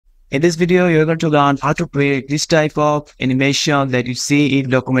In this video, you're going to learn how to create this type of animation that you see in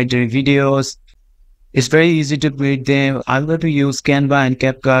documentary videos. It's very easy to create them. I'm going to use Canva and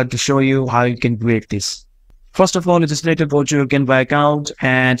CapCut to show you how you can create this. First of all, you just need to go to your Canva account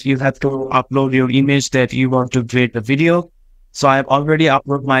and you have to upload your image that you want to create the video. So I've already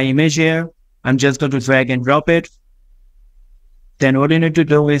uploaded my image here. I'm just going to drag and drop it. Then what you need to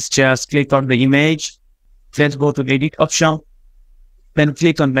do is just click on the image. Let's go to the edit option. Then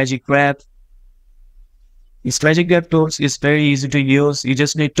click on Magic Grab. This Magic Grab tool is very easy to use. You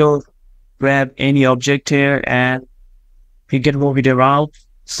just need to grab any object here and you can move it around.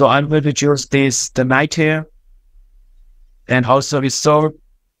 So I'm going to choose the night here and also restore.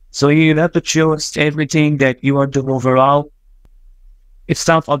 So you have to choose everything that you want to move around. If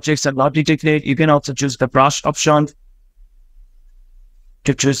some objects are not detected, you can also choose the brush option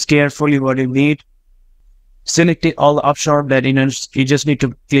to choose carefully what you need. Selecting all the options that you just need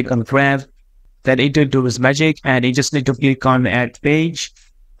to click on grab. Then it will do its magic and you just need to click on add page.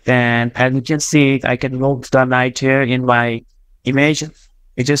 Then as you can see, I can move the light here in my image.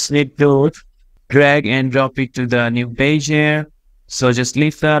 You just need to drag and drop it to the new page here. So just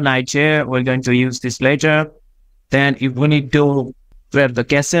leave the light here. We're going to use this later. Then you will need to grab the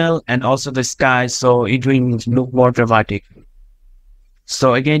castle and also the sky so it will look more dramatic.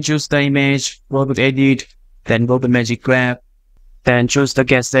 So again, choose the image, go to edit, then go to Magic Grab, then choose the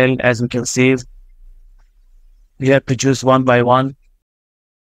castle. As you can see, you have to choose one by one.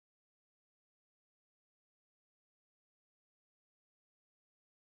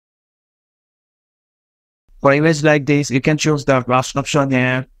 For images like this, you can choose the brush option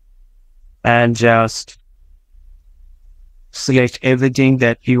here and just select everything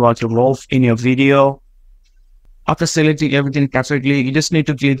that you want to move in your video. After selecting everything perfectly, you just need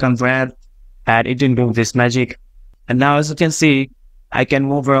to click on grab and it will do this magic. And now as you can see, I can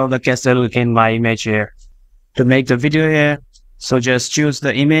move around the castle in my image here. To make the video here, so just choose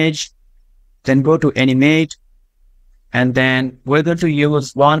the image, then go to animate, and then we're going to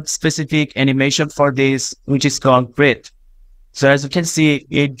use one specific animation for this, which is called breathe. So as you can see,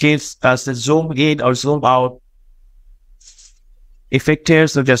 it gives us the zoom in or zoom out effect here.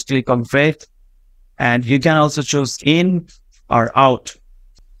 So just click on breathe, and you can also choose in or out.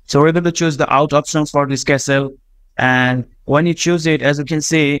 So we're going to choose the out option for this castle. And when you choose it, as you can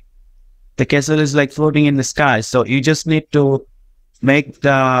see, the castle is like floating in the sky. So you just need to make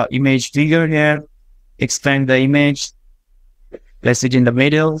the image bigger here, expand the image, place it in the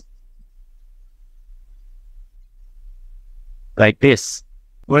middle, like this.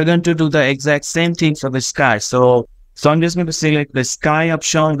 We're going to do the exact same thing for the sky. So I'm just going to select the sky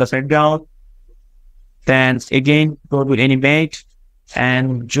option, the background. Then again, go to animate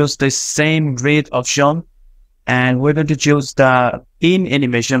and choose the same breathe option. And we're going to choose the in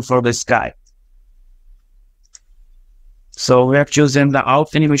animation for the sky. So we have chosen the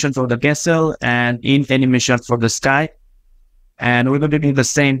out animation for the castle and in animation for the sky. And we're going to do the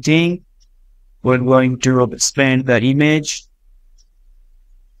same thing. We're going to expand the image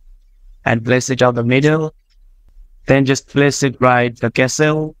and place it on the middle. Then just place it right the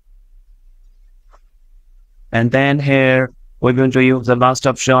castle. And then here, we're going to use the last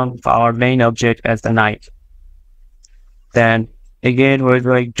option for our main object as the night. Then again, we're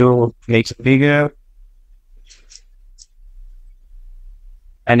going to make it bigger.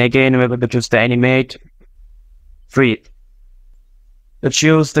 And again, we're going to choose the animate, breathe. To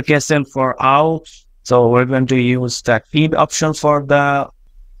choose the castle for out, so we're going to use the in option for the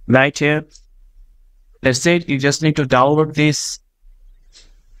night here. That's it. You just need to download this.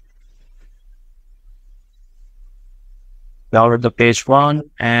 Download the page one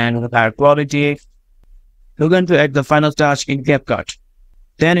and with higher quality. We're going to add the final touch in CapCut.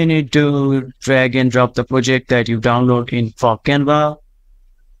 Then you need to drag and drop the project that you download in for Canva.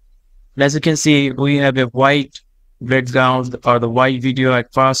 As you can see, we have a white background or the white video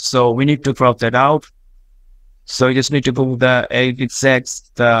at first, so we need to crop that out. So you just need to go the exact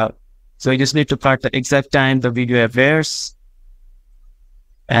so you just need to cut the exact time the video appears,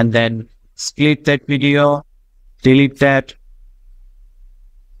 and then split that video, delete that,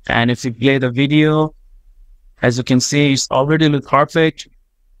 and if you play the video, as you can see, it's already look perfect.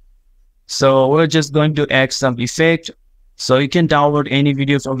 So we're just going to add some effect. So you can download any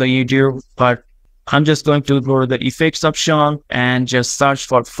video from the YouTube, but I'm just going to go to the effects option and just search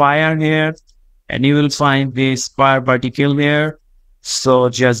for fire here, and you will find this fire particle here. So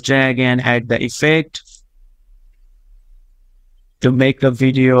just drag and add the effect to make the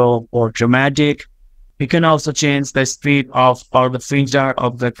video more dramatic. You can also change the speed of or the filter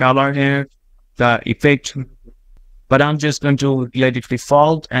of the color here, the effect but I'm just going to let it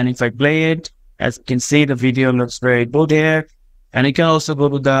default. And if I play it, as you can see, the video looks very good here. And you can also go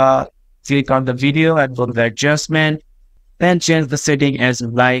to click on the video and go to the adjustment, then change the setting as you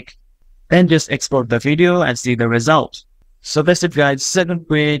like, then just export the video and see the result. So that's it, guys. So you can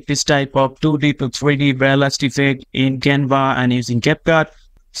create this type of 2D to 3D parallax effect in Canva and using CapCut.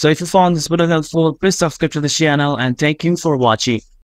 So if you found this video helpful, please subscribe to the channel, and thank you for watching.